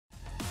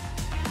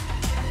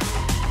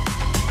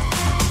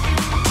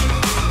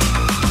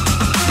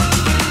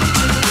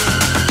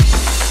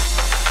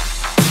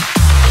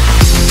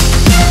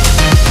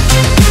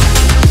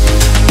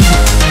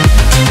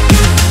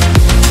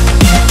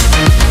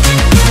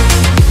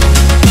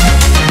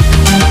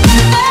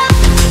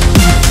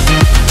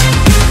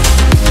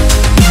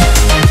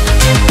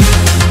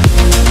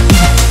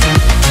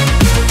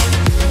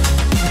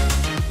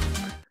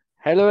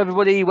Hello,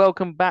 everybody.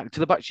 Welcome back to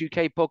the Bucs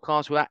UK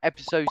podcast. We're at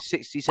episode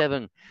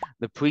 67.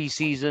 The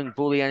pre-season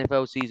for the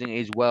NFL season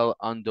is well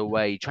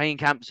underway. Training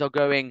camps are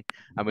going,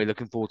 and we're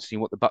looking forward to seeing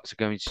what the Bucs are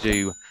going to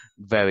do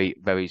very,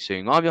 very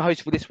soon. I'm your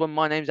host for this one.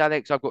 My name's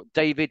Alex. I've got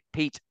David,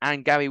 Pete,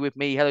 and Gary with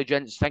me. Hello,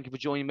 gents. Thank you for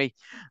joining me.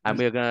 And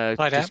we're going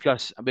to Hi there.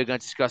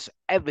 discuss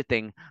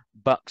everything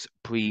Bucs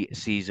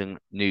pre-season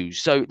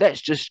news. So let's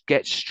just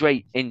get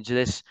straight into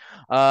this.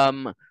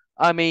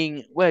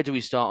 Where do we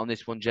start on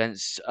this one,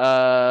 gents?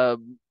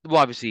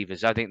 Wide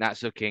receivers. I think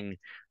that's looking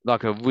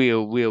like a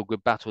real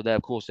good battle there.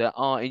 Of course, there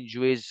are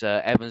injuries.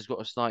 Evans got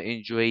a slight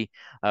injury,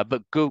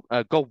 but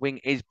Godwin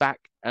is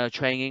back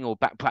training or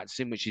back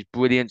practicing, which is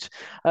brilliant.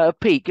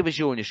 Pete, give us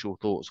your initial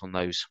thoughts on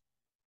those.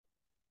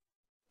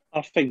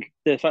 I think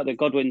the fact that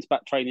Godwin's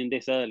back training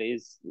this early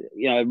is,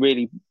 a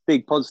really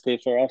big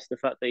positive for us. The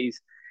fact that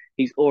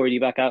he's already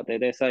back out there.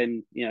 They're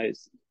saying,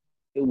 it's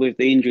with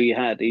the injury he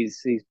had,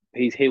 he's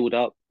healed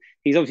up.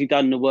 He's obviously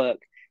done the work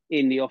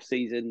in the off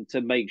season to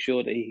make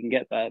sure that he can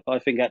get back. But I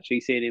think actually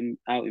seeing him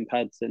out in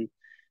pads and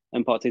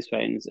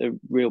participating is a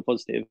real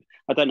positive.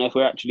 I don't know if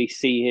we'll actually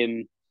see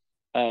him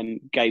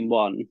game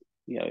one.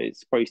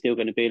 It's probably still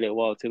going to be a little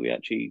while till we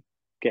actually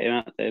get him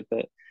out there.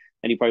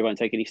 And he probably won't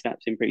take any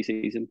snaps in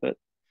pre-season. But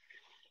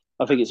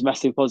I think it's a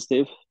massive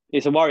positive.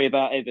 It's a worry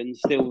about Evans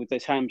still with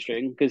this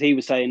hamstring, because he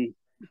was saying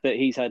that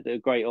he's had a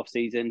great off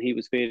season. He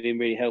was feeling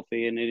really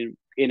healthy and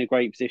in a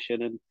great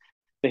position. And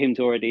for him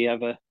to already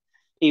have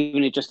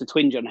even just a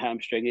twinge on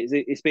hamstring,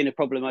 it's been a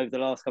problem over the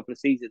last couple of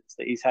seasons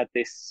that he's had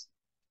this,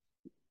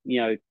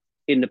 in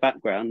the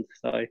background.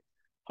 So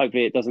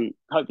hopefully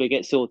it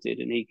gets sorted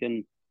and he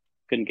can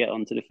get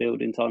onto the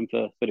field in time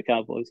for the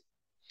Cowboys.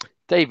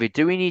 David,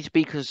 do we need to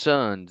be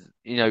concerned?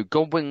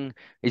 Godwin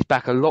is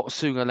back a lot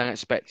sooner than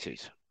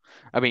expected.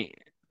 I mean,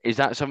 is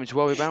that something to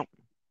worry about?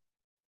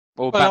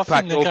 I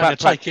think they're going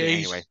to take it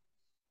easy. Anyway.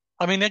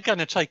 I mean, they're going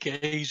to take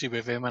it easy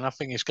with him, and I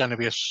think it's going to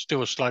be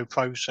still a slow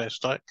process.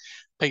 Like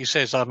Pete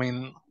says, I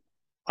mean,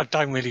 I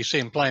don't really see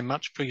him playing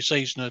much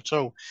pre-season at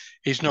all.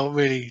 He's not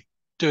really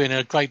doing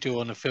a great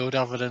deal on the field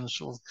other than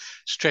sort of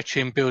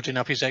stretching, building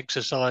up his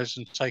exercise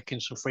and taking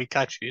some free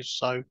catches.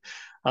 So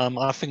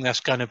I think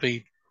that's going to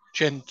be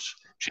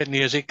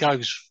gently as it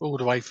goes all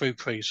the way through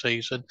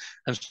pre-season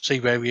and see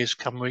where he is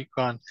come week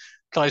one.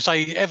 Like I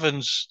say,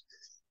 Evans,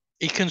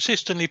 he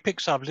consistently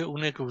picks up little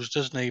niggles,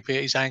 doesn't he? Be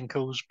it his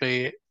ankles,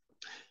 be it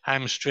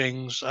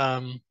hamstrings.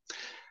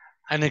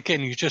 And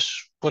again, you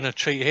just want to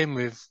treat him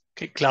with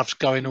kit gloves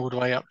going all the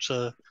way up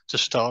to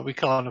start. We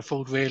can't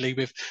afford really,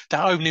 with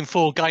that opening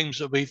 4 games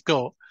that we've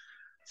got,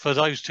 for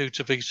those two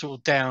to be sort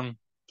of down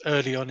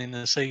early on in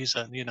the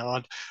season.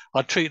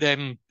 I'd treat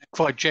them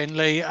quite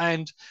gently,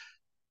 and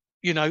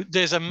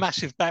there's a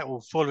massive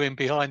battle following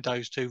behind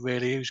those two,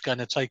 really, who's going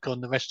to take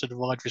on the rest of the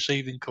wide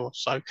receiving corps.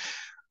 So,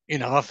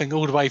 I think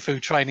all the way through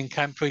training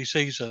camp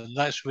pre-season,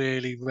 that's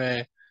really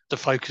where the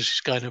focus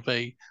is going to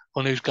be,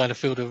 on who's going to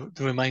fill the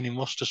remaining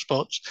roster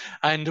spots,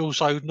 and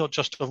also not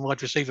just on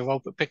wide receiver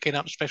role, but picking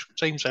up special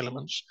teams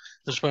elements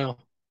as well.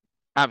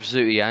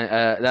 Absolutely,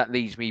 and that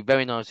leads me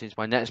very nicely into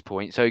my next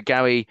point. So,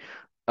 Gary,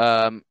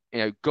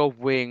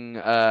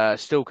 Godwin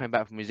still came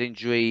back from his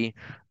injury.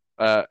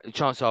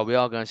 Chances are we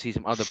are going to see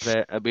some other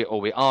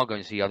we are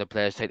going to see other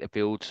players take the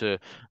field to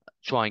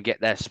try and get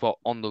their spot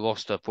on the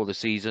roster for the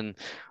season.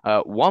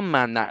 One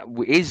man that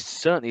is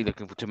certainly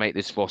looking to make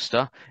this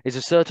roster is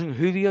a certain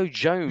Julio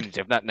Jones,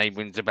 if that name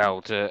rings a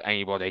bell to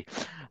anybody.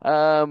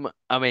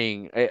 Probably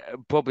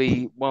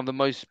one of the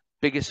most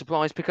biggest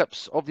surprise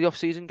pickups of the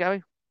offseason,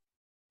 Gary?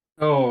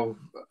 Oh,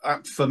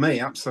 for me,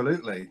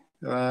 absolutely.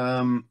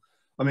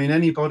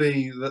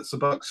 Anybody that's a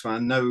Bucs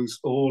fan knows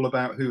all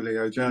about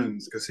Julio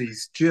Jones, because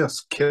he's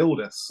just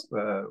killed us,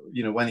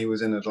 when he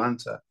was in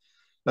Atlanta.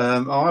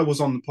 I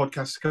was on the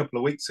podcast a couple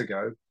of weeks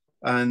ago,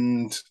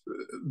 and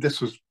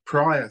this was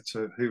prior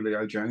to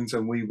Julio Jones,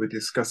 and we were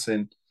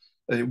discussing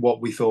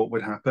what we thought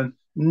would happen.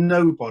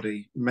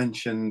 Nobody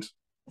mentioned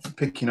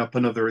picking up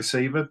another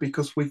receiver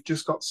because we've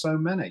just got so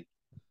many.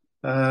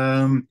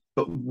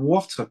 But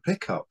what a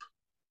pickup.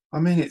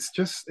 I mean,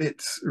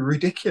 it's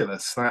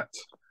ridiculous that,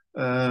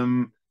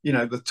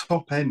 the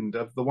top end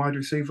of the wide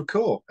receiver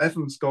core,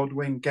 Evans,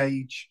 Godwin,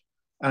 Gage,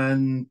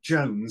 and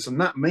Jones. And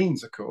that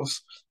means, of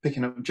course,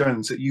 picking up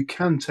Jones, that you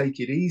can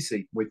take it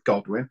easy with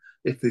Godwin.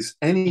 If there's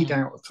any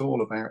doubt at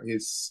all about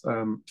his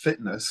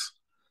fitness,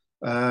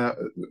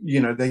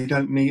 they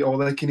don't need, or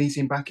they can ease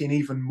him back in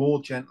even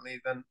more gently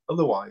than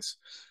otherwise.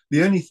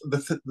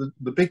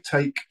 The big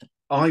take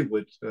I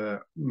would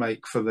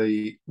make for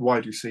the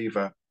wide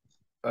receiver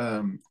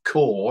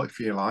core, if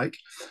you like,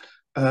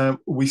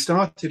 we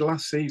started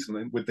last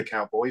season with the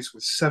Cowboys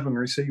with 7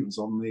 receivers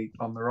on the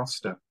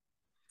roster.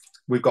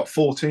 We've got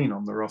 14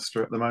 on the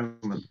roster at the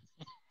moment.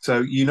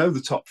 So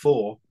the top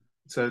 4.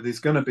 So there's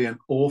going to be an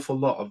awful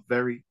lot of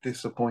very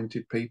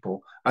disappointed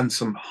people, and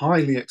some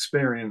highly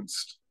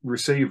experienced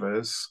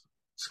receivers,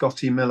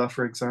 Scotty Miller,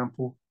 for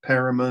example,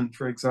 Perriman,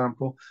 for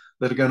example,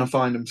 that are going to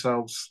find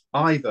themselves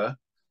either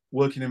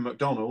working in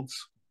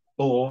McDonald's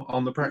or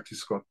on the practice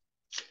squad.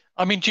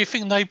 I mean, do you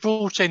think they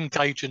brought in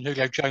Gage and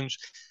Julio Jones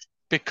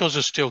because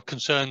there's still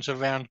concerns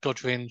around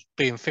Godwin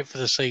being fit for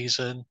the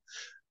season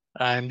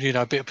and,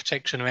 a bit of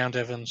protection around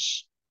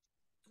Evans?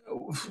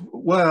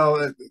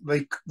 Well,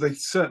 they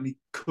certainly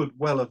could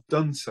well have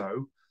done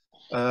so,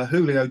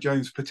 Julio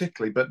Jones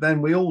particularly. But then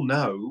we all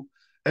know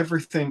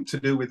everything to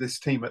do with this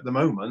team at the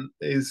moment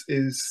is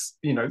it's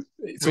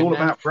all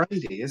about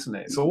Brady, isn't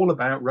it? It's all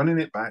about running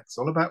it back. It's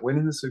all about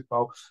winning the Super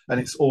Bowl, and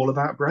it's all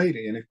about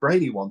Brady. And if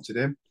Brady wanted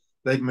him,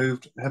 they'd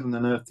moved heaven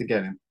and earth to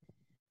get him.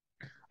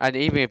 And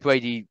even if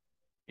Brady,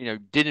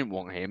 didn't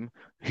want him,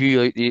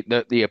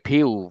 the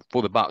appeal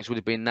for the Bucs would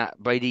have been that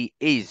Brady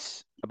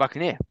is a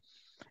Buccaneer.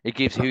 It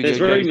gives Julio There's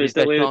Jones rumours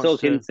that we were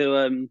talking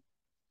to.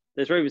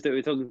 There's rumours that we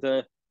were talking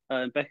to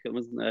Beckham,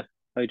 wasn't there?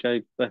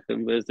 OJ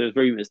Beckham. There's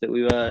rumours that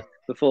we were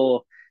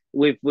before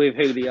with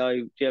Julio.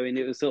 And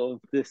it was sort of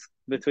this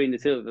between the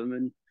two of them,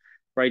 and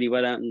Brady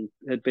went out and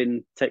had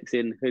been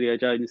texting Julio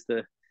Jones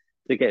to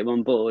get him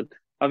on board.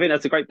 I think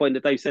that's a great point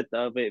that Dave said,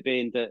 though, of it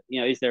being that,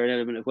 is there an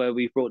element of where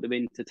we've brought them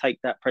in to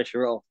take that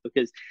pressure off?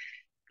 Because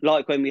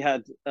like when we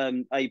had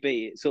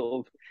AB, it's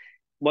sort of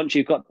once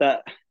you've got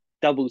that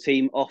double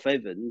team off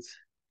Evans,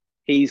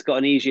 he's got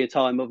an easier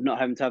time of not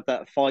having to have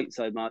that fight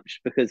so much,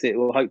 because it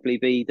will hopefully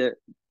be that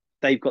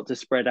they've got to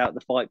spread out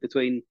the fight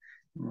between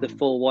the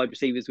 4 wide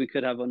receivers we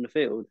could have on the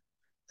field.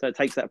 So it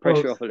takes that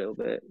pressure off a little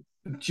bit.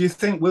 Do you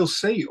think we'll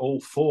see all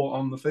 4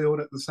 on the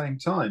field at the same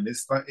time?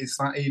 Is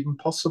that even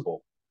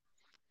possible?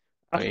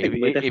 I think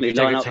we definitely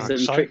line up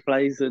some trick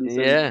plays and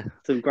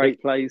some great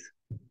plays.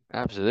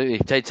 Absolutely.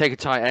 Take a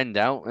tight end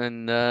out,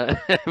 and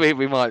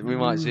we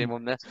might see him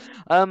on there.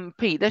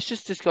 Pete, let's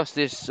just discuss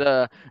this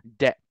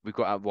depth we've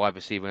got at wide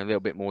receiver in a little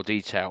bit more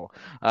detail.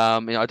 I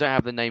don't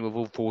have the name of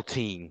all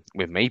 14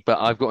 with me, but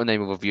I've got a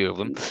name of a few of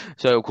them.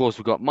 So of course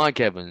we've got Mike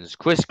Evans,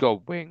 Chris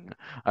Godwin,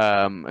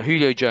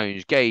 Julio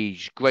Jones,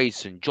 Gage,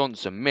 Grayson,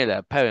 Johnson,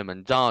 Miller,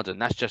 Perriman, Darden.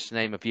 That's just to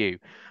name a few.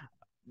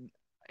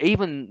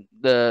 Even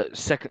the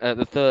second,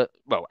 the third,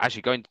 well,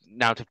 actually going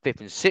now to 5th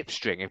and 6th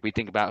string, if we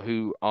think about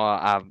who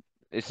are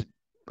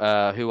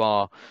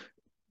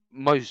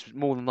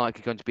more than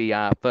likely going to be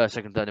our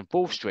 1st, 2nd, 3rd, and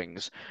 4th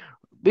strings,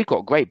 we've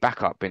got great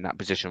backup in that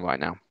position right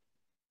now.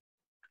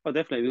 Oh,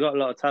 definitely, we've got a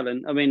lot of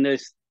talent. I mean,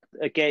 there's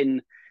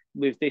again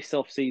with this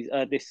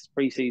this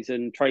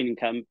preseason training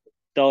camp,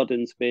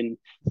 Darden's been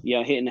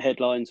hitting the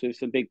headlines with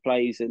some big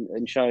plays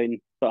and showing,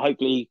 but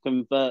hopefully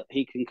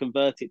he can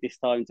convert it this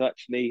time to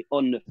actually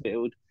on the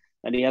field,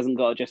 and he hasn't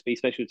got to just be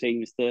special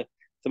teams to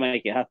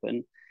make it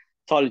happen.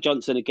 Tyler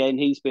Johnson again,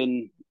 he's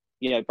been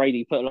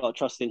Brady put a lot of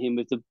trust in him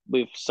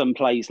with some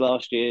plays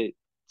last year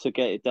to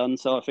get it done,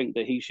 so I think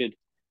that he should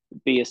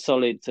be a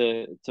solid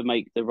to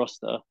make the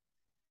roster.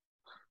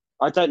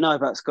 I don't know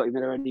about Scotty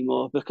Miller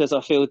anymore, because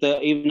I feel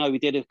that even though we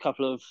did a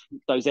couple of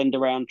those end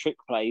around trick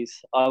plays,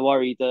 I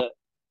worry that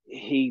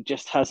he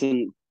just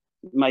hasn't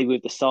made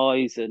with the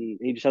size, and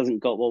he just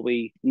hasn't got what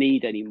we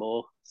need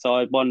anymore. So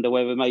I wonder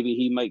whether maybe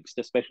he makes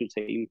the special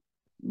team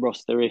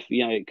roster, if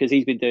because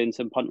he's been doing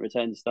some punt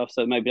return stuff,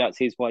 so maybe that's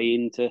his way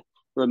in to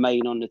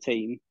remain on the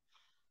team.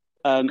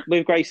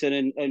 With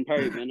Grayson and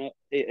Perryman,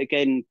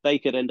 again, they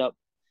could end up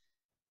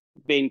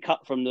being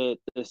cut from the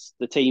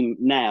team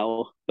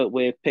now, but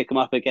we'll pick them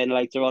up again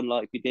later on,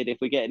 like we did if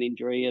we get an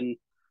injury and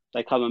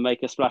they come and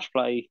make a splash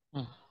play,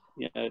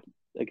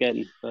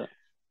 again. But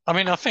I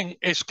mean, I think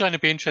it's going to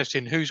be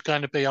interesting who's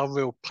going to be our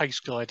real pace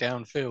guy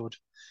downfield,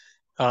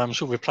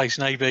 sort of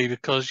replacing AB,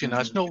 because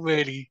it's not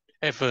really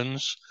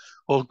Evans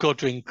or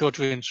Godwin.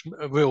 Godwin's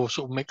a real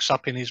sort of mix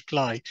up in his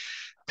play.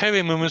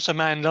 Perryman was the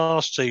man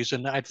last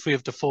season that had 3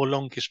 of the 4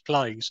 longest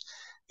plays.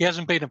 He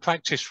hasn't been in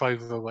practice for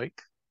over a week.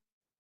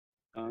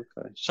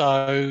 Okay.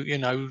 So,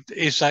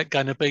 is that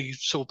going to be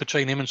sort of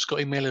between him and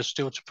Scotty Miller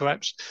still to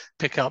perhaps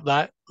pick up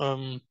that?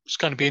 It's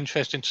going to be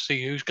interesting to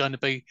see who's going to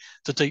be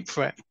the deep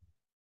threat.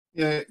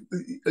 Yeah,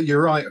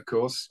 you're right, of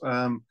course.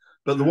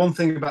 But the one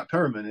thing about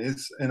Perriman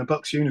is, in a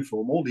Bucs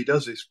uniform, all he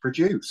does is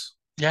produce.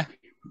 Yeah.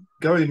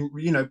 Going,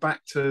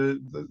 back to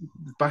the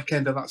back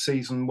end of that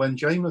season when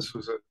Jameis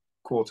was a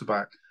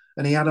quarterback,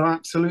 and he had an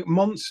absolute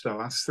monster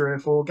last 3 or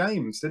 4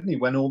 games, didn't he,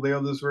 when all the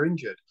others were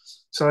injured?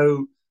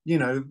 So,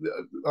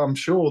 I'm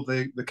sure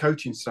the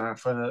coaching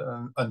staff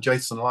and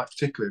Jason Light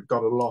particularly have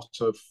got a lot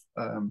of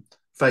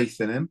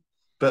faith in him.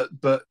 But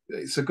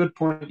it's a good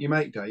point you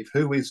make, Dave.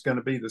 Who is going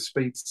to be the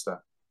speedster?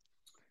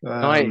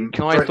 Can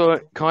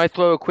I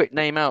throw a quick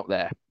name out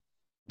there?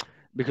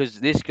 Because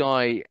this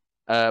guy,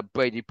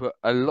 Brady put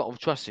a lot of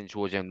trust in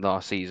towards him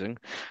last season.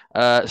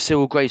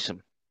 Cyril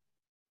Grayson.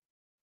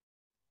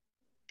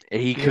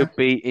 He could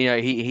be,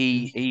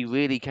 he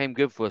really came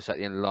good for us at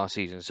the end of last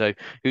season. So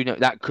who knows?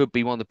 That could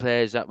be one of the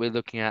players that we're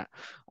looking at,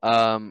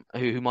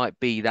 who might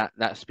be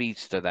that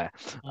speedster there.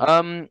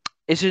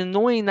 It's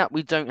annoying that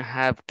we don't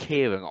have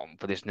Kieran on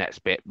for this next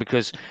bit,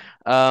 because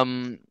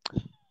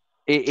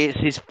it's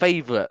his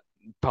favourite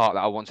part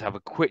that I want to have a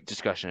quick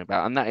discussion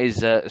about, and that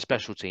is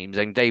special teams.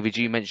 And David,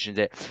 you mentioned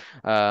it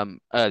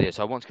earlier,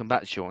 so I want to come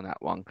back to you on that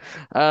one.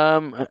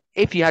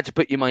 If you had to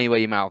put your money where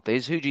your mouth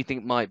is, who do you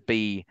think might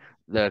be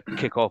the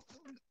kickoff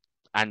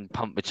and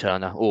punt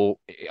returner, or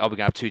are we going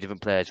to have two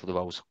different players for the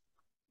roles?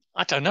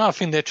 I don't know. I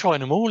think they're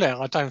trying them all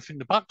out. I don't think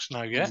the Bucs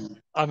know yet.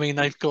 I mean,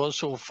 they've got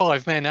sort of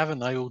 5 men, haven't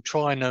they? All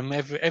trying them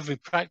every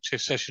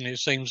practice session. It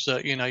seems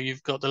that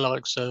you've got the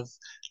likes of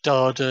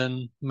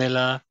Darden,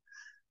 Miller,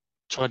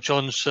 Ty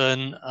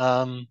Johnson,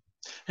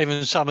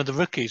 even some of the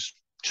rookies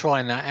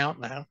trying that out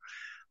now.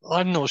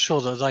 I'm not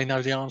sure that they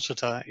know the answer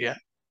to that yet,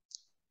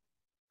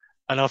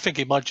 and I think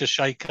it might just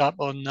shake up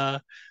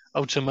on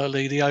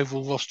ultimately the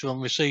overall roster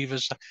on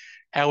receivers.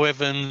 How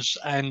Evans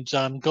and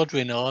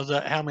Godwin are,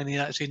 that how many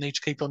actually need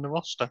to keep on the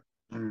roster?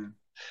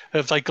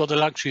 Have they got the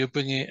luxury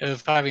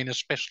of having a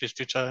specialist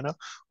returner,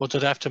 or do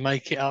they have to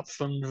make it up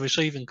from the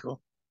receiving corps?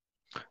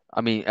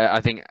 I mean,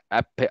 I think,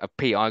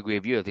 Pete, I agree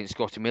with you. I think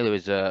Scotty Miller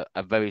is a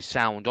very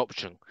sound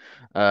option.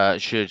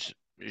 Should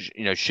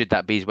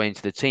that be his way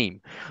into the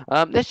team?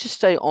 Let's just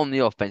stay on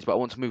the offense, but I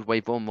want to move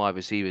away from wide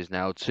receivers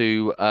now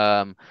to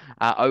our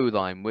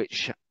O-line,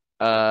 which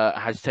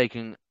has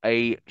taken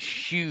a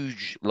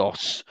huge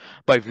loss,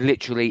 both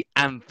literally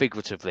and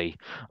figuratively,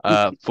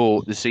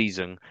 for the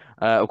season.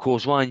 Of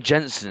course, Ryan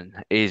Jensen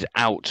is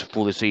out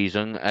for the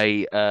season.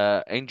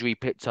 A injury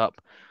picked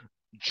up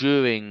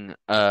during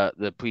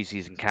the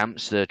preseason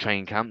camps, the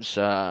training camps.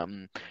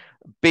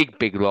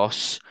 Big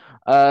loss.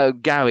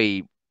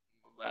 Gary,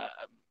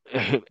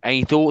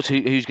 any thoughts?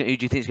 Who do you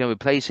think is going to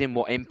replace him?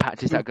 What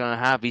impact is that going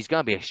to have? He's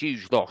going to be a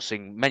huge loss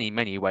in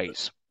many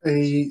ways.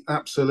 He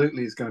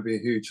absolutely is going to be a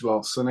huge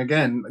loss. And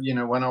again,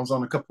 when I was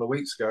on a couple of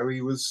weeks ago,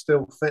 he was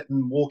still fit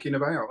and walking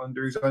about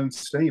under his own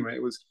steam.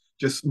 It was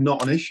just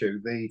not an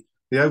issue. The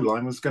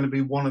O-line was going to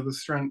be one of the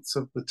strengths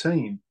of the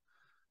team.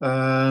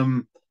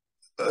 I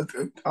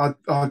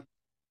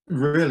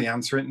really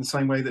answer it in the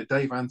same way that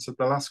Dave answered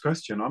the last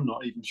question. I'm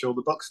not even sure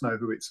the Bucs know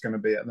who it's going to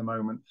be at the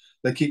moment.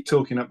 They keep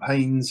talking up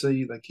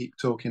Hainsey, they keep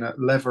talking up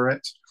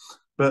Leverett,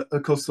 but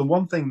of course the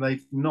one thing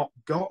they've not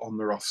got on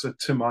the roster,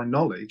 to my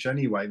knowledge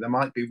anyway, there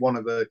might be one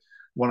of the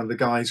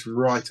guys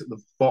right at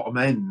the bottom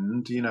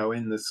end,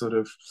 in the sort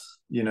of,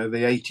 the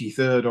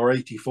 83rd or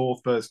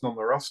 84th person on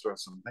the roster or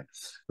something.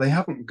 They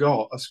haven't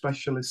got a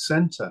specialist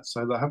centre,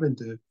 so they're having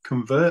to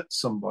convert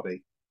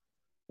somebody.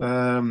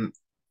 And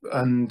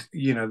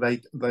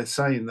they're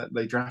saying that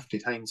they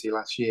drafted Hainsey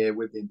last year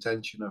with the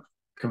intention of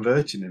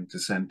converting him to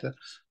centre.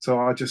 So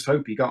I just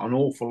hope he got an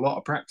awful lot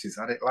of practice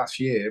at it last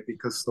year,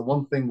 because the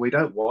one thing we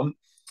don't want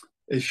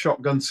is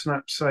shotgun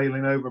snaps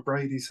sailing over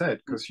Brady's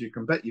head, because you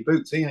can bet your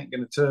boots he ain't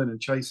going to turn and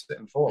chase it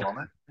and fall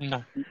on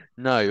it.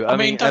 No. I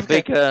mean a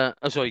big.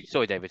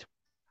 Sorry, David.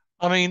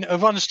 I mean, at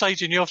one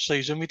stage in the off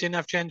season, we didn't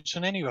have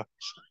Jensen anyway.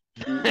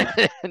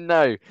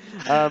 No.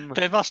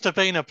 There must have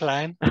been a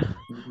plan.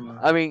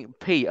 I mean,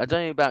 Pete, I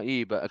don't know about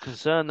you, but a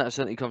concern that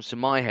certainly comes to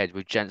my head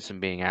with Jensen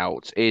being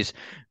out is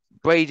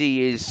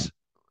Brady is,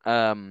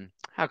 how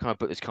can I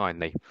put this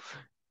kindly?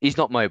 He's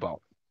not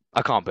mobile.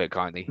 I can't put it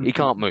kindly. He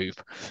can't move.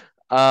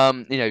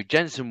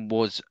 Jensen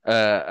was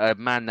a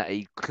man that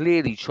he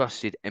clearly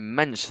trusted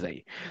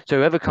immensely. So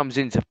whoever comes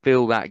in to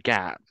fill that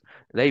gap,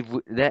 they're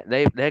going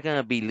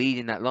to be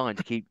leading that line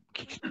to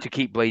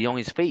keep Brady on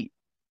his feet.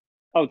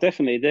 Oh,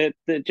 definitely.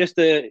 Just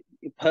the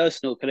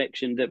personal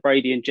connection that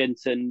Brady and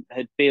Jensen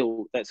had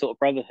built, that sort of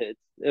brotherhood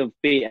of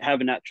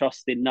having that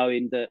trust in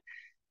knowing that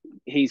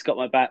he's got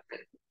my back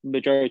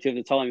majority of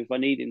the time if I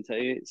need him to.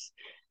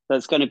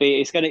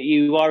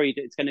 You worried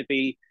it's going to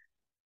be.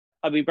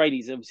 I mean,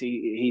 Brady's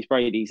obviously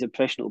he's a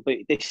professional, but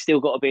there's still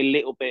got to be a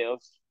little bit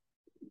of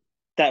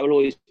that. Will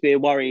always be a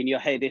worry in your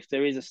head if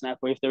there is a snap,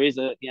 or if there is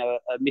a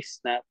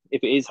missed snap,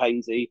 if it is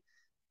Hainsey,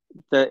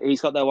 that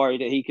he's got that worry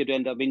that he could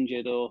end up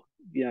injured or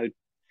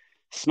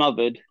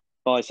smothered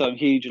by some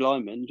huge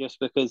lineman just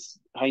because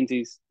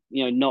Hainsey's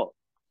not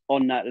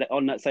on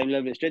that same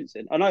level as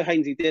Jensen. I know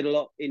Hainsey did a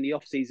lot in the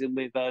off season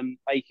with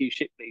AQ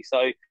Shipley,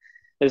 so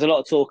there's a lot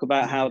of talk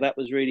about how that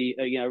was really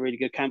a really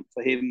good camp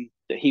for him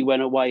that he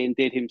went away and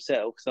did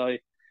himself. So,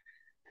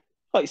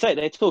 like you say,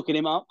 they're talking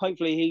him up.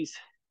 Hopefully,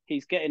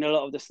 he's getting a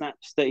lot of the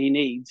snaps that he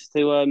needs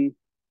to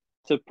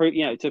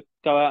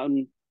go out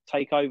and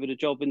take over the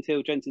job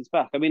until Jensen's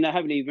back. I mean, they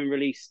haven't even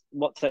released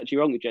what's actually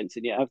wrong with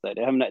Jensen yet, have they?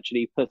 They haven't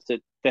actually put a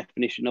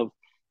definition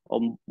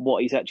on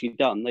what he's actually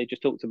done. They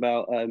just talked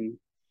about.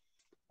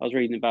 I was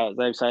reading about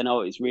they were saying,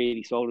 "Oh, it's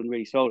really swollen,"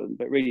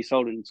 but really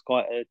swollen is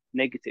quite a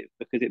negative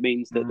because it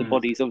means that the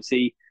body's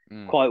obviously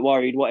quite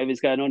worried whatever's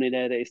going on in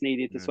there that it's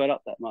needed to swell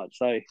up that much.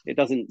 So it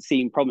doesn't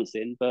seem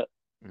promising, but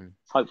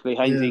hopefully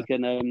Hainsey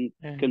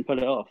can pull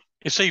it off.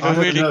 It's either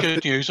really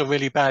good news or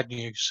really bad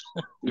news.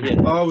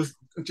 I was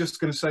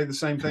just going to say the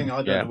same thing.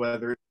 I don't know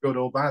whether it's good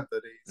or bad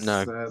that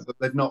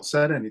they've not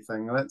said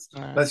anything.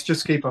 Let's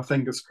just keep our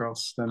fingers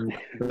crossed. And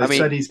they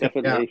said he's going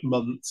to be out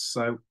months,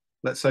 so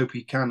let's hope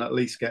he can at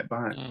least get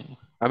back.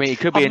 I mean, it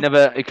could be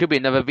another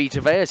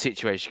Vita Vea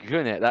situation,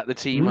 couldn't it? That the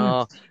team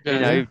are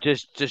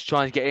just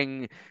trying to get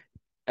in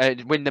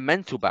win the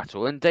mental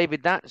battle. And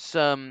David, that's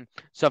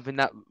something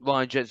that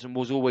Ryan Jensen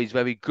was always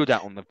very good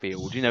at on the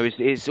field.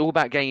 It's all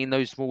about gaining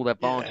those small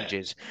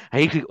advantages.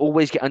 And he could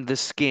always get under the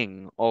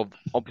skin of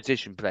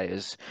opposition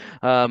players.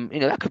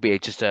 That could be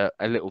just a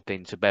little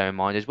thing to bear in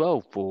mind as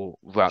well for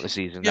throughout the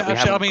season. Yeah, that we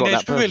absolutely. haven't got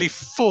There's that really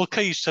person. 4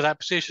 keys to that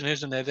position,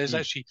 isn't there? There's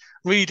actually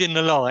reading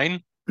the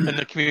line and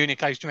the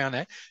communication around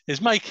that.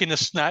 There's making a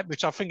snap,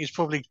 which I think is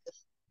probably,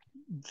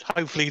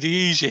 hopefully, the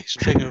easiest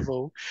thing of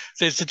all.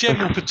 There's the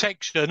general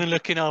protection and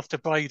looking after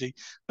Brady,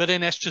 but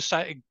then there's just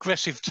that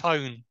aggressive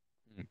tone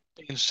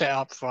being set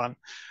up front.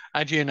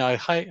 And,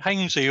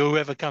 Hainsey,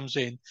 whoever comes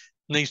in,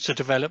 needs to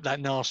develop that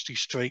nasty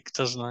streak,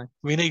 doesn't he?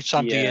 We need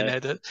somebody in there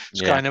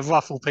that's going to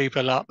ruffle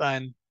people up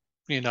and,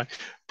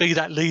 be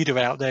that leader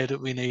out there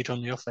that we need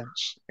on the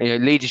offense.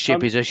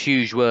 Leadership is a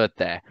huge word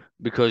there,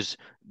 because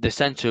the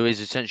centre is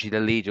essentially the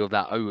leader of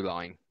that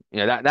O-line.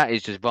 That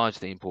is just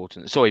vitally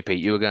important. Sorry, Pete,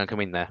 you were going to come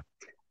in there.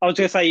 I was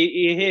going to say,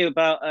 you hear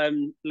about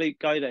Luke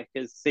Godek,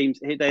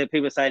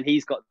 people are saying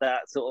he's got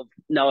that sort of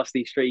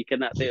nasty streak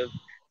and that bit of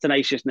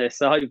tenaciousness.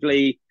 So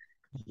hopefully,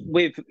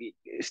 with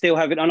still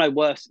having, I know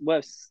worse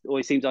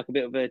always seems like a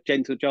bit of a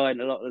gentle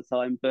giant a lot of the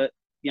time, but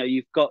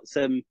you've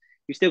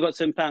still got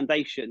some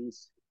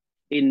foundations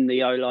in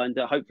the O-line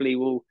that hopefully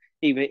will,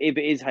 even if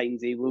it is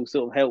Hainsey, will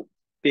sort of help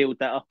build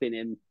that up in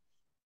him.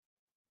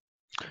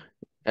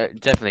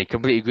 Definitely,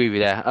 completely agree with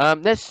you there.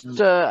 Let's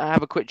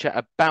have a quick chat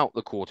about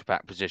the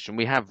quarterback position.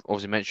 We have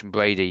obviously mentioned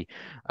Brady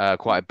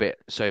quite a bit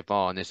so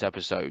far in this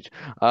episode,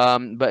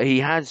 but he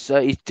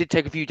did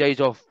take a few days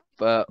off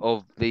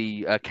of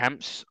the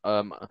camps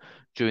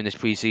during this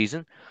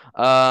preseason,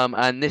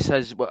 and this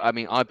has. I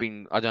don't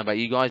know about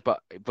you guys,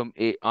 but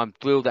I'm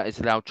thrilled that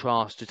it's allowed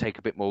Trask to take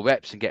a bit more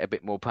reps and get a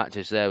bit more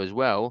practice there as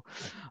well.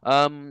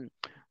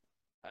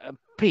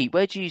 Pete,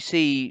 where do you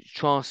see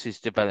Trask's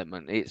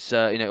development? It's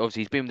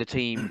obviously he's been with the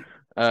team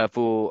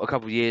for a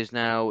couple of years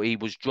now. He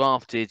was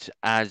drafted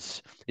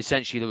as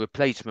essentially the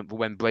replacement for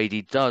when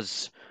Brady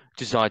does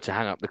decide to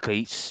hang up the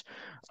cleats.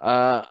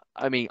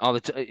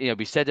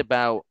 We said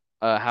about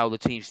how the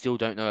team still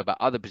don't know about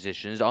other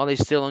positions. Are they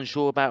still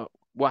unsure about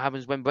what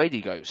happens when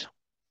Brady goes?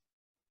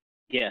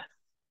 Yeah,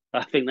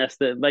 I think that's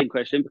the main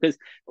question, because,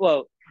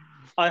 well,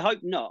 I hope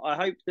not. I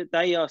hope that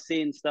they are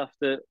seeing stuff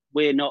that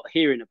we're not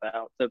hearing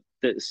about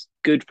that's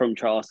good from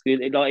Trask.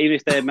 Like, even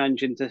if they're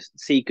managing to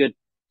see good,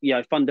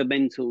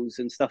 fundamentals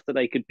and stuff that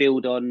they could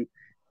build on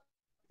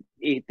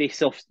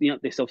this off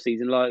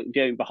season, like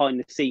behind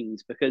the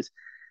scenes, because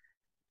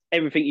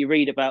everything you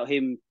read about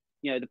him,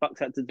 the Bucs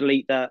had to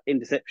delete that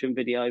interception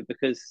video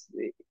because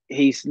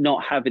he's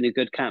not having a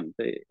good camp.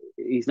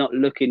 He's not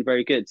looking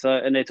very good. So,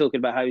 and they're talking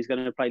about how he's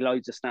going to play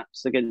loads of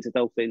snaps against the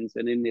Dolphins,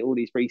 and in all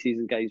these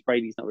preseason games,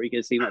 Brady's not really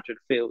going to see much of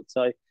the field.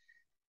 So,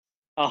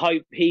 I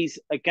hope he's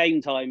a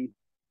game time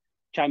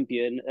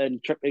champion,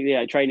 and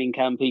training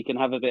camp he can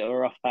have a bit of a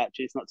rough patch.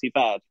 It's not too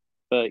bad,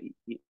 but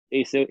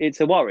it's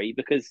a worry,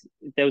 because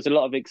there was a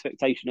lot of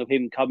expectation of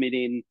him coming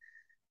in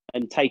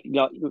and taking,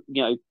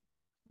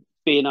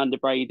 being under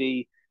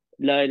Brady,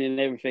 learning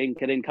everything,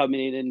 and then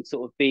coming in and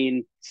sort of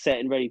being set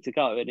and ready to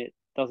go. And it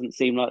doesn't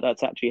seem like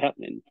that's actually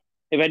happening.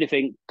 If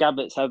anything,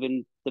 Gabbett's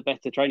having the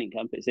better training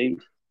camp, it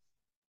seems.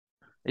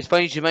 It's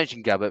funny you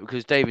mentioned Gabbett,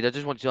 because David, I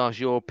just wanted to ask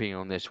your opinion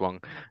on this one.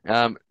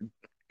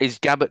 Is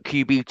Gabbett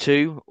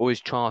QB2, or is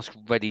Trask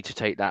ready to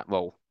take that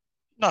role?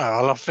 No,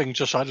 I think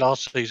just like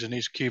last season,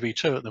 he's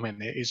QB2 at the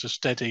minute. He's a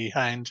steady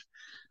hand,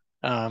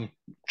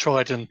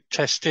 tried and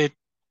tested.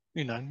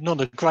 Not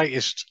the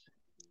greatest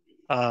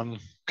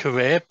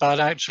career, but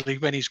actually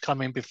when he's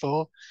come in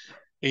before,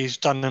 he's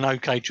done an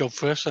okay job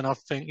for us. And I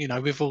think,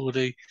 with all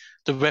the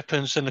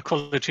weapons and the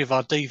quality of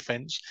our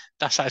defense,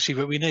 that's actually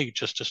what we need,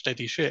 just a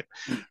steady ship.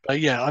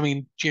 But yeah,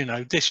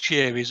 this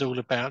year is all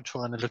about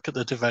trying to look at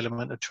the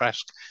development of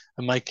Trask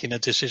and making a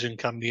decision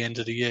come the end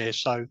of the year.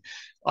 So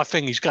I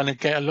think he's going to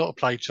get a lot of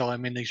play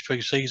time in these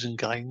preseason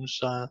games.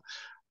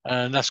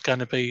 And that's going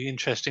to be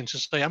interesting to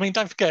see.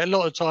 Don't forget, a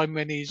lot of time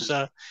when he's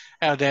out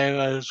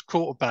there as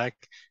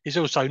quarterback, he's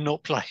also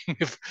not playing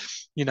with,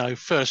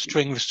 first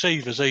string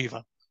receivers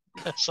either.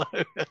 So,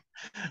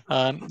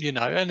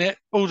 and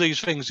all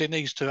these things, it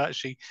needs to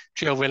actually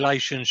gel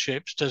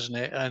relationships, doesn't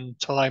it? And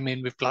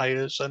timing with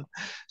players. And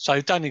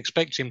so don't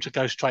expect him to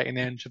go straight in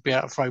there and to be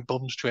able to throw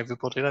bombs to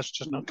everybody. That's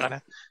just not going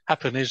to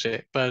happen, is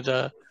it?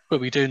 But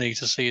what we do need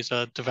to see is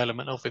a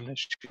development of him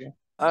this year.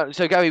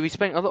 So, Gary, we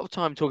spent a lot of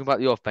time talking about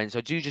the offense.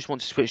 I do just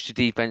want to switch to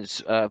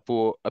defense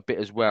for a bit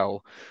as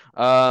well.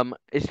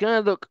 It's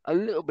going to look a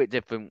little bit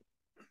different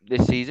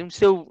this season.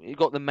 Still, you've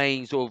got the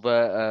main sort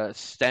of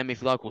stem,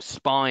 if you like, or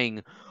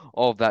spine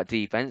of that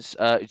defense.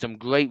 Some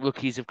great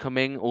rookies have come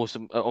in, or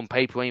some on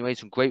paper anyway.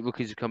 Some great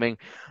rookies have come in.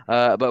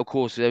 But of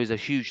course, there was a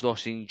huge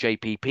loss in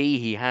JPP.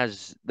 He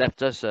has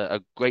left us,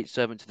 a great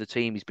servant to the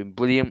team. He's been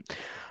brilliant.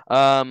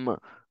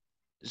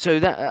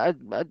 So that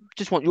I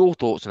just want your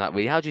thoughts on that,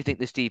 really. How do you think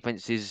this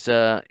defense is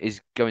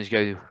going to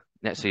go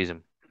next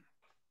season?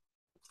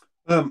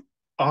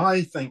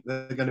 I think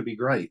they're going to be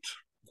great.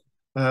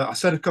 I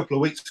said a couple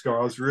of weeks ago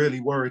I was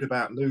really worried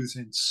about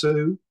losing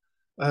Sue,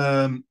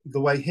 The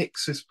way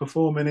Hicks is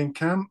performing in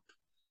camp,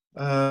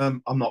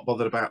 I'm not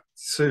bothered about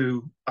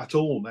Sue at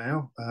all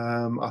now.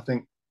 I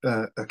think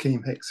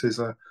Akeem Hicks is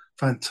a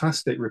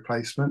fantastic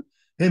replacement.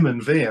 Him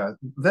and Villa,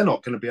 they're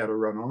not going to be able to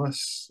run on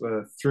us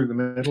through the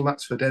middle.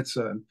 That's for dead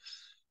certain.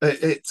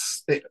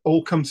 It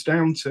all comes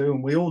down to,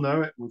 and we all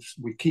know it,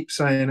 we keep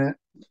saying it,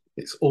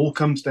 it all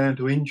comes down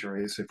to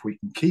injuries. If we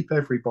can keep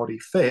everybody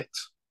fit,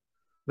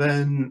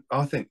 then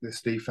I think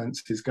this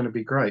defense is going to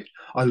be great.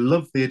 I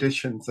love the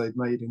additions they've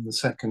made in the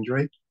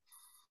secondary.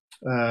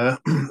 The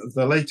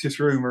latest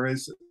rumor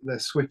is they're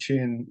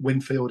switching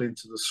Winfield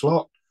into the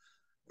slot.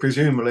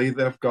 Presumably,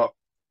 they've got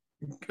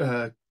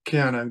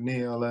Keanu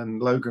O'Neill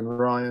and Logan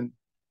Ryan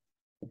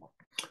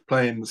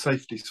playing the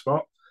safety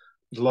spot.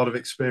 There's a lot of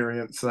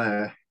experience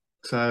there.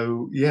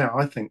 So yeah,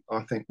 I think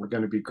we're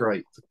going to be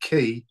great.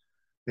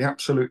 The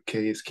absolute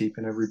key is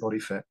keeping everybody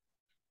fit.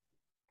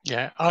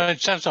 Yeah,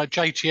 it sounds like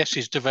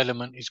JTS's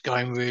development is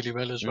going really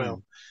well as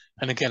well.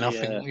 And again, I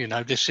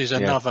think, this is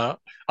another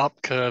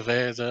up curve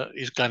there that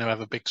is going to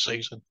have a big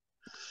season.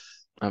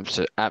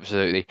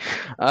 Absolutely.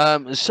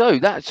 So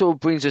that sort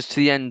of brings us to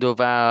the end of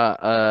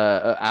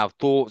our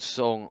thoughts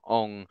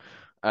on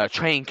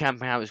training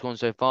camp and how it's gone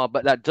so far.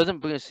 But that doesn't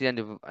bring us to the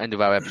end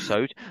of our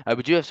episode.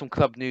 We do have some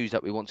club news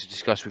that we want to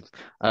discuss with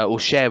or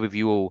share with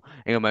you all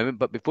in a moment.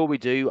 But before we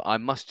do, I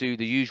must do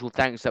the usual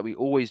thanks that we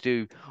always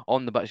do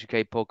on the Bucs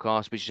UK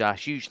podcast, which is our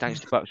huge thanks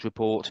to Bucs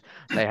Report.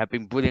 They have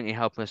been brilliantly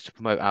helping us to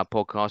promote our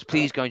podcast.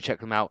 Please go and check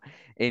them out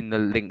in the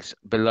links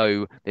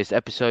below this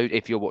episode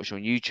if you're watching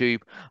on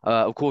YouTube.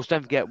 Of course,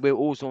 don't forget, we're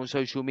also on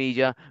social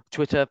media,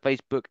 Twitter,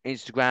 Facebook,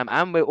 Instagram,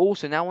 and we're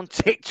also now on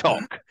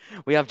TikTok.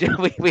 We have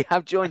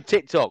joined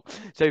TikTok,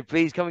 so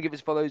please come and give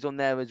us follows on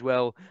there as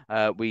well.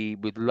 We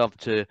would love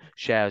to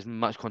share as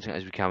much content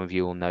as we can with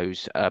you on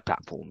those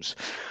platforms.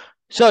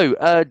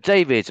 So,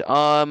 David,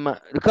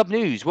 the club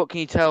news. What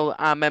can you tell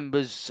our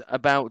members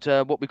about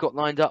what we've got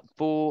lined up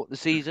for the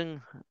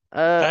season?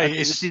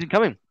 The season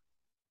coming.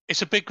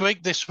 It's a big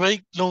week this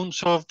week.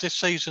 Launch of this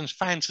season's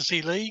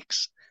fantasy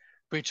leagues,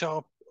 which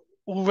are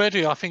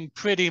already, I think,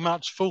 pretty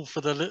much full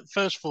for the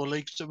first 4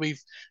 leagues that we've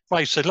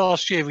raced. So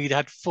last year we'd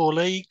had 5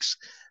 leagues.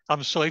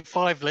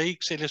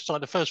 It looks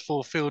like the first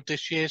 4 filled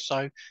this year.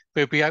 So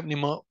we'll be opening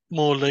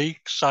more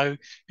leagues. So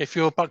if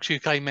you're a Bucs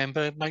UK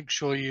member, make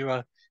sure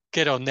you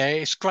get on there.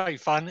 It's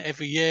great fun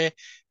every year.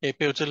 It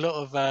builds a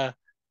lot of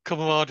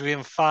camaraderie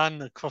and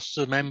fun across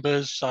the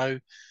members. So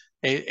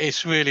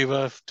it's really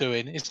worth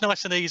doing. It's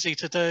nice and easy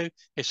to do.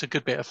 It's a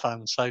good bit of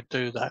fun. So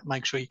do that.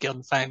 Make sure you get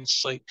on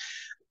fantasy.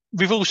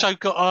 We've also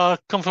got our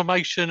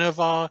confirmation of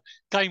our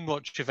Game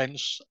Watch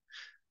events.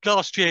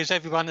 Last year's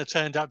everyone that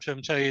turned up to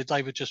them tell you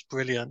they were just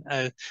brilliant.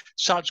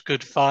 Such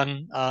good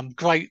fun.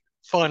 Great,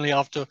 finally,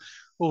 after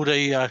all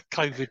the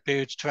COVID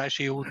periods, to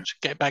actually all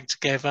get back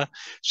together.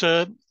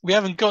 So we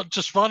haven't got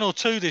just 1 or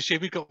 2 this year.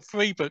 We've got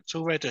 3 booked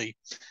already.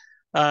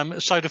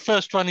 So the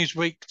first one is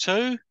week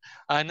 2,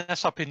 and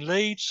that's up in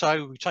Leeds.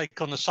 So we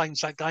take on the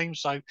Saints that game.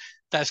 So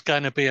that's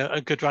going to be a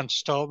good run to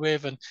start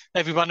with. And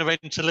everyone who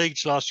went to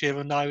Leeds last year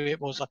will know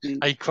it was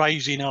a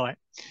crazy night.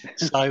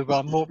 So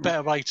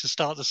better way to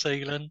start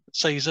the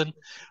season.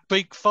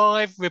 Week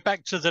 5, we're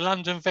back to the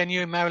London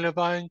venue in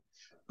Marylebone,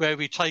 where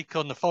we take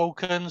on the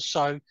Falcons.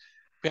 So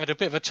we had a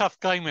bit of a tough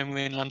game when we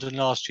were in London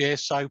last year,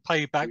 so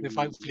pay back with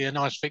hopefully a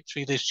nice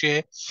victory this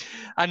year.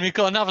 And we've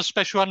got another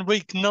special one,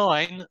 week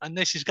 9, and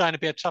this is going to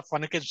be a tough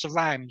one against the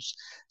Rams.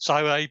 So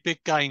a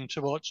big game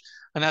to watch.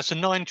 And that's a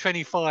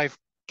 9:25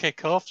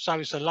 kickoff, so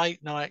it's a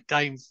late night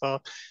game for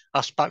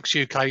us Bucs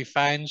UK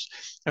fans.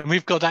 And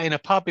we've got that in a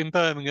pub in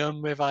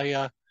Birmingham with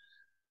a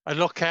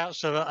lockout,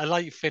 so a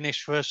late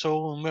finish for us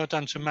all, and well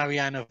done to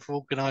Mariana for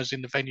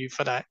organising the venue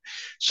for that.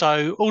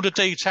 So all the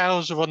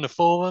details are on the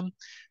forum,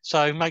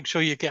 so make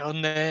sure you get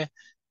on there,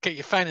 get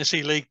your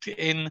fantasy league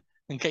in,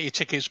 and get your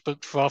tickets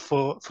booked for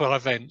our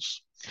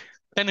events.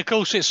 Then, of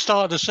course, it's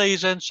start of the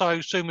season,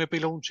 so soon we'll be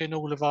launching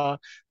all of our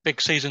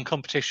big season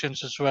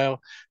competitions as well.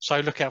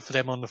 So look out for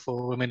them on the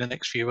forum in the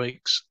next few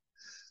weeks.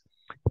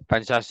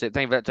 Fantastic.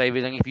 Thank you for that,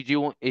 David. And if you do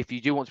want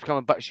to become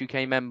a Bucs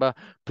UK member,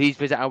 please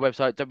visit our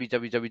website,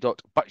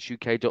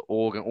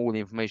 www.bucsuk.org, and all the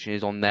information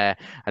is on there.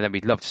 And then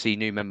we'd love to see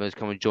new members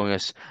come and join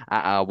us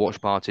at our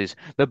watch parties.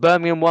 The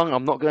Birmingham one,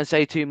 I'm not going to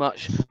say too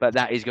much, but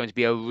that is going to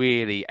be a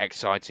really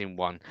exciting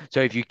one.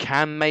 So if you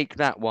can make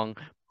that one,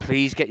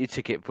 please get your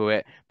ticket for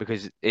it,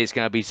 because it's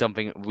going to be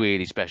something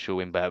really special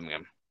in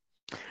Birmingham.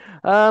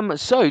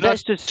 So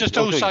let's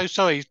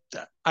sorry,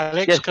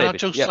 Alex, yes, can David. I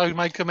just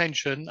make a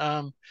mention?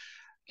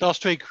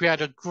 Last week we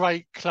had a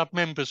great club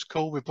members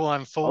call with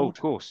Brian Ford,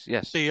 of course,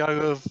 yes,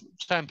 CEO of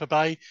Tampa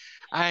Bay,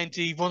 and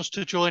he wants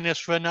to join us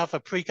for another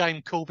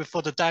pre-game call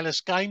before the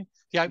Dallas game,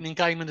 the opening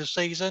game of the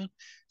season.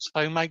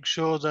 So make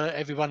sure that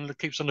everyone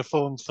keeps on the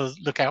forum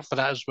look out for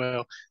that as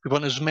well. We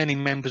want as many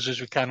members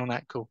as we can on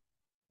that call.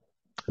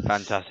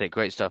 Fantastic,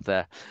 great stuff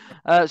there.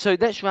 So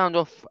let's round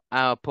off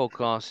our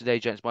podcast today,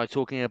 gents, by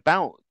talking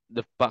about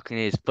the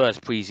Buccaneers'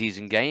 first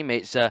preseason game.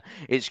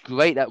 It's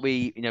great that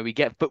we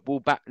get football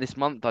back this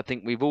month. I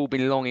think we've all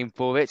been longing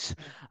for it.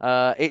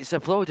 It's a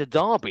Florida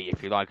derby,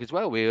 if you like, as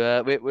well.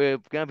 We're going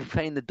to be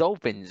playing the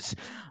Dolphins.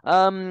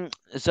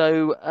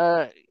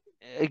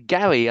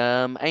 Gary,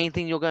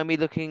 anything you're going to be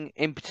looking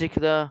in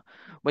particular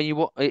when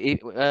you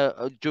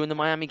during the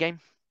Miami game?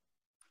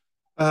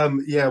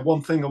 Yeah,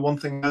 one thing and one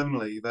thing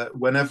only, that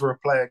whenever a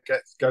player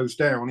goes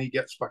down, he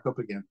gets back up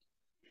again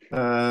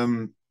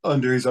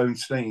under his own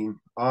steam.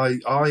 I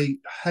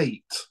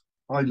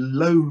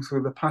loathe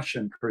with a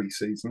passion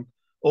pre-season.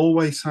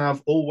 Always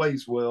have,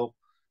 always will.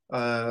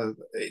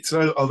 It's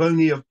of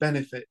only of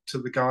benefit to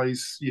the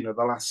guys, the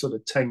last sort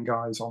of 10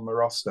 guys on the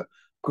roster,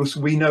 because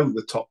we know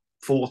the top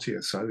 40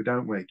 or so,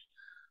 don't we?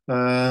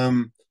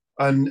 And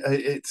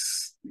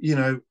it's,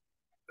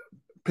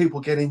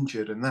 people get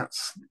injured, and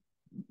that's,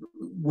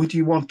 would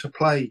you want to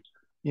play,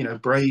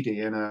 Brady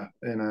in a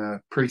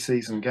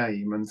preseason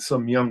game, and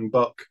some young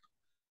buck,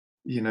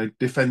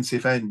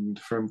 defensive end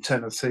from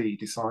Tennessee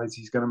decides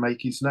he's going to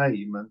make his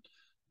name and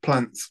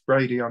plants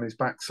Brady on his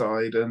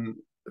backside, and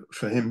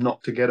for him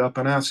not to get up,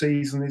 and our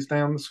season is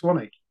down the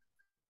Swanee.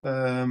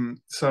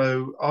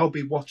 So I'll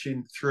be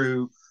watching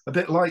through, a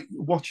bit like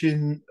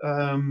watching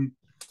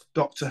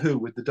Doctor Who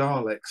with the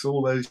Daleks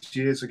all those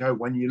years ago,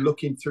 when you're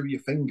looking through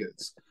your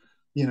fingers,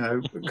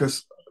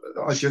 because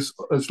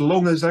as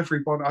long as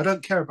everybody, I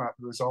don't care about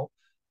the result,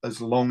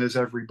 as long as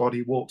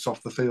everybody walks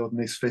off the field and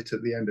is fit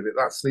at the end of it.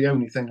 That's the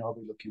only thing I'll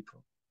be looking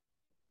for.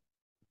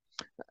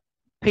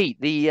 Pete,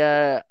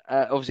 the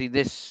obviously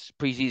this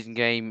preseason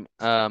game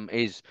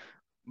is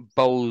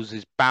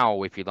Bowles'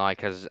 bow, if you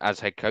like, as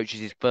head coach.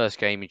 It's his first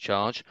game in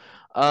charge.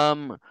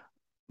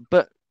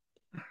 But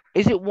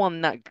is it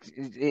one that,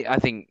 I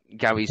think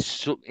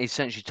Gary's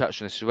essentially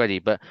touched on this already,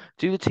 but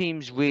do the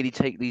teams really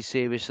take these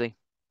seriously?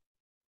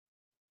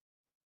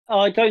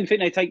 I don't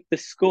think they take the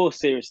score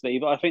seriously,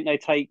 but I think they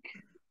take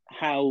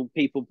how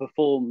people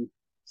perform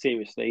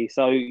seriously.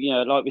 So,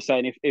 like we're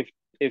saying,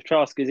 if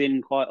Trask is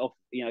in quite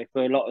often,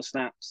 for a lot of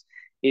snaps,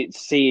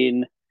 it's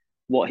seeing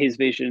what his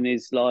vision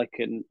is like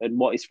and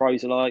what his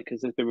throws are like,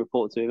 because there's been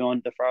reports of him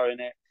underthrowing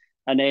it.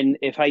 And then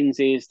if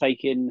Hainsey is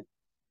taking,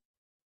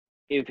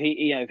 if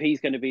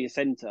he's going to be a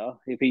centre,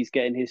 if he's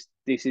getting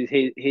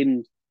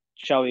him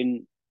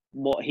showing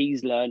what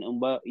he's learned and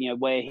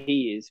where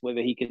he is,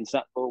 whether he can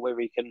sack ball, whether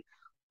he can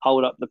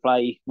hold up the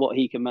play, what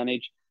he can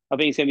manage. I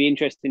think it's going to be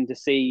interesting to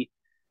see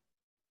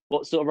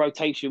what sort of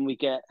rotation we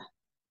get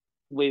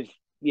with,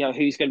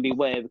 who's going to be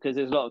where, because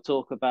there's a lot of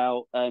talk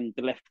about the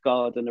left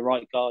guard and the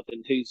right guard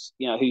and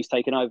who's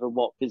taken over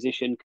what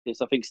position,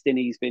 because I think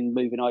Stinney's been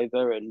moving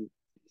over, and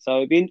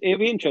so it'll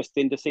be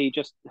interesting to see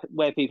just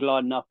where people are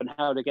lining up and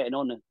how they're getting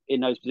on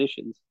in those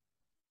positions.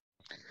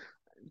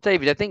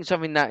 David, I think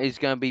something that is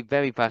going to be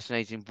very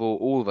fascinating for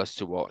all of us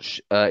to watch,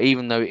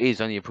 even though it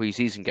is only a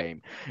preseason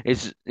game,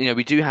 is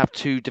we do have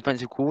 2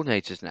 defensive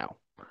coordinators now.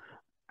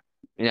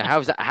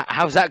 How's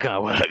that going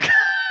to work?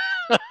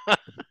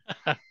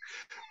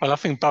 Well, I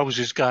think Bowles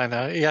is going.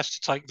 He has to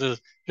take the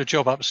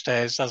job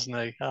upstairs, doesn't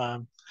he?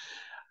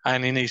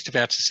 And he needs to be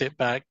able to sit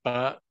back.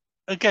 But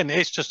again,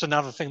 it's just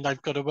another thing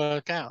they've got to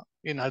work out.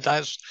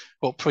 That's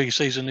what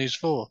pre-season is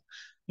for.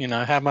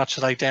 How much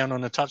are they down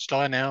on the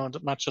touchline now, and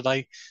how much are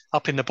they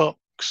up in the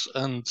box?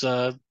 And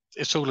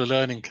it's all a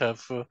learning curve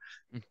for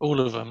all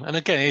of them. And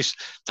again,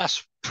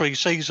 that's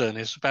pre-season.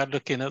 It's about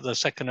looking at the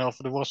second half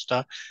of the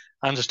roster,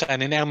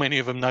 understanding how many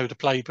of them know the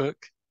playbook,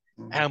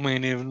 how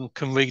many of them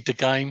can read the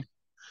game.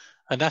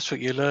 And that's what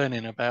you're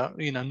learning about,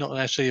 not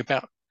necessarily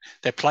about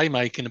their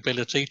playmaking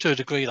ability. To a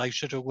degree, they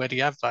should already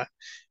have that.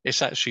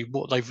 It's actually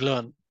what they've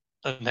learned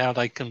and how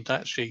they can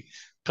actually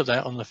put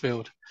that on the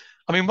field.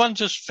 I mean, one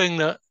just thing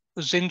that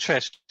was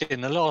interesting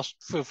in the last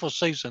 3 or 4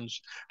 seasons,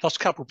 last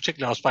couple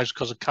particularly, I suppose,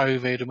 because of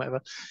COVID and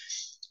whatever,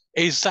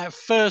 is that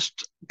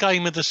first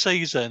game of the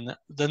season,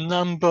 the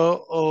number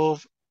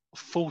of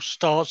false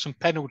starts and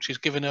penalties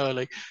given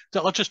early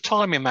that are just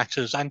timing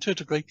matters. And to a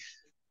degree,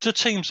 do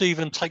teams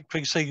even take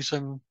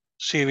pre-season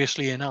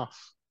seriously enough?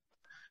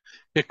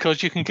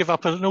 Because you can give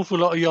up an awful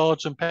lot of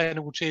yards and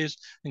penalties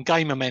and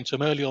game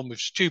momentum early on with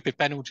stupid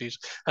penalties,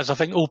 as I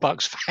think all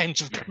Bucs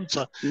fans have come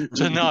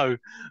to know.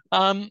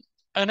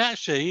 And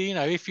actually,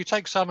 if you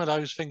take some of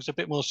those things a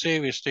bit more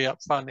seriously up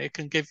front, it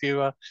can give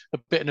you a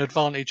bit of an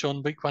advantage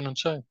on week 1 and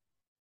 2.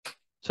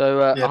 So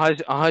a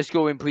high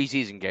scoring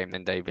preseason game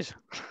then, David.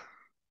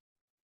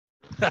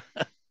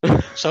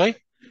 Sorry?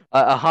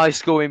 A high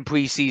scoring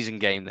preseason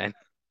game then.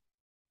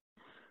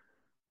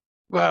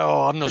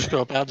 Well, I'm not sure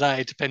about that.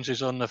 It depends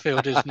who's on the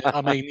field, isn't it?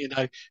 I mean,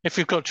 if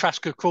you've got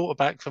Trask a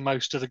quarterback for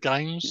most of the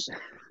games,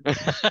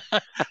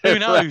 who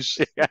knows?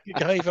 You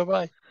go either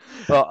way.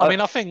 Well, I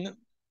mean, I think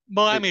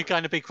Miami are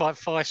going to be quite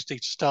feisty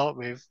to start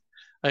with.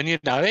 And,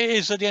 it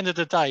is, at the end of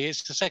the day,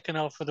 it's the second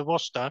half of the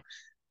roster.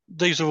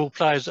 These are all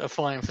players that are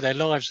fighting for their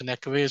lives and their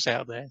careers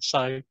out there.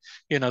 So,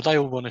 they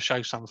all want to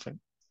show something.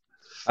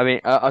 I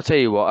mean, I'll tell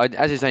you what.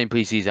 As it's saying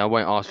preseason, I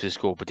won't ask for the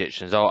score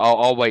predictions.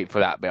 I'll wait for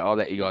that bit. I'll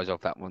let you guys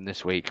off that one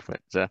this week.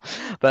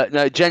 But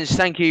no, gents,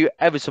 thank you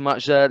ever so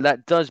much.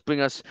 That does bring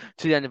us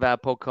to the end of our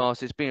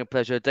podcast. It's been a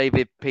pleasure,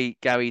 David, Pete,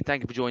 Gary.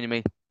 Thank you for joining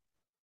me.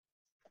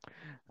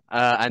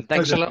 And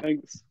Thanks a lot.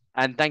 Thanks.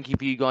 And thank you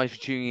for you guys for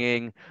tuning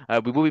in.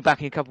 We will be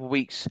back in a couple of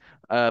weeks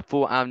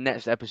for our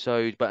next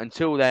episode. But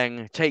until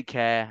then, take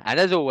care. And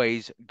as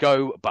always,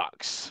 go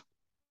Bucks.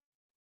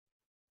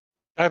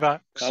 Bye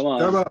bye. Come on.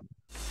 Go back.